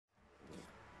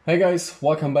Hey guys,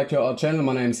 welcome back to our channel.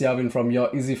 My name is Yavin from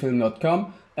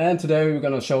youreasyfilm.com, and today we're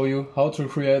gonna show you how to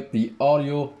create the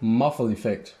audio muffle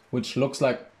effect, which which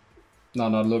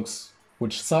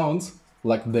sounds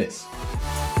like this.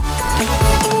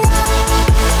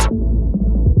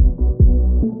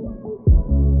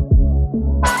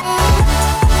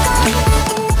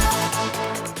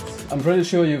 I'm pretty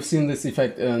sure you've seen this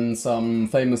effect in some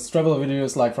famous travel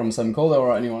videos like from Sam Kohler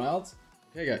or anyone else.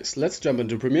 Okay guys, let's jump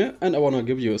into Premiere, and I wanna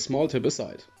give you a small tip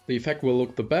aside. The effect will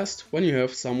look the best when you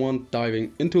have someone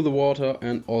diving into the water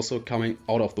and also coming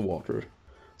out of the water.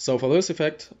 So for this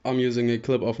effect, I'm using a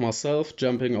clip of myself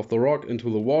jumping off the rock into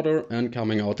the water and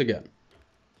coming out again.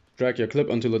 Drag your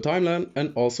clip onto the timeline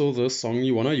and also the song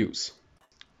you wanna use.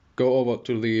 Go over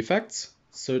to the effects,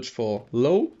 search for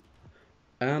low,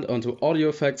 and onto audio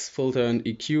effects, filter and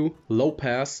EQ, low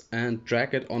pass, and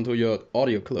drag it onto your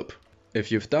audio clip. If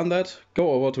you've done that,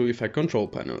 go over to effect control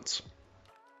panels.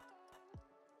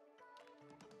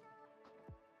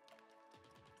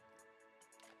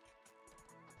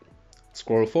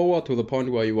 Scroll forward to the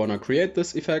point where you want to create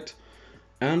this effect,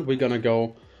 and we're gonna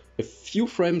go a few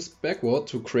frames backward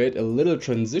to create a little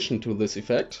transition to this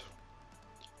effect.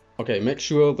 Okay, make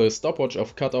sure the stopwatch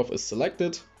of cutoff is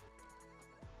selected,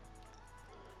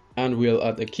 and we'll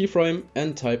add a keyframe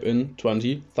and type in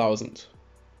 20,000.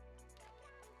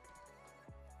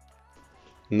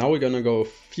 Now we're gonna go a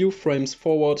few frames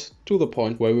forward to the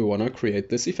point where we wanna create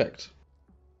this effect.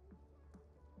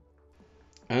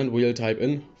 And we'll type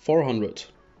in 400.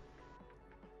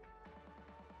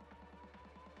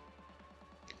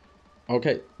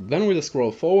 Okay, then we'll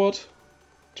scroll forward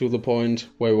to the point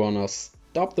where we wanna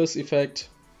stop this effect.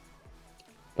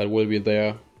 That will be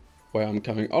there where I'm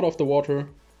coming out of the water.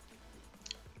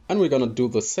 And we're gonna do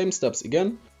the same steps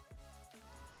again.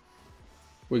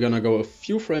 We're gonna go a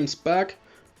few frames back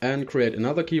and create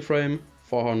another keyframe,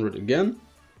 400 again.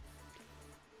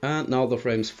 And now the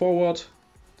frames forward,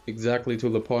 exactly to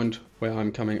the point where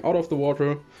I'm coming out of the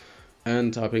water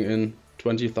and typing in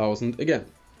 20,000 again.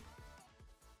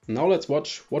 Now let's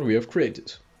watch what we have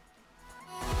created.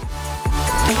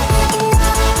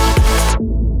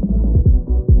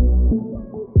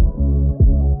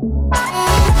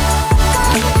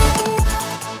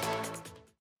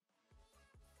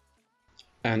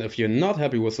 And if you're not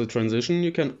happy with the transition,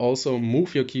 you can also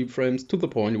move your keyframes to the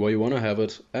point where you want to have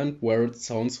it and where it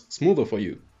sounds smoother for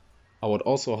you. I would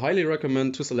also highly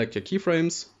recommend to select your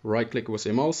keyframes, right click with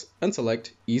your mouse and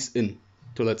select Ease In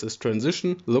to let this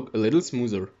transition look a little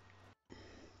smoother. I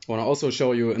want to also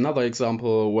show you another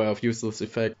example where I've used this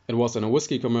effect. It was in a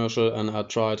whiskey commercial and I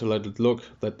tried to let it look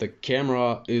that the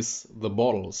camera is the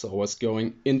bottle. So I was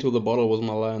going into the bottle with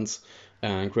my lens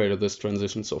and created this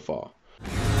transition so far.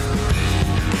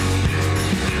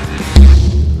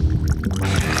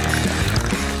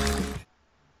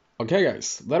 Okay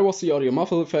guys, that was the audio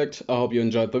muffle effect. I hope you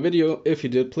enjoyed the video. If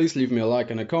you did, please leave me a like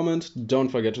and a comment. Don't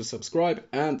forget to subscribe,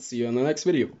 and see you in the next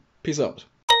video. Peace out.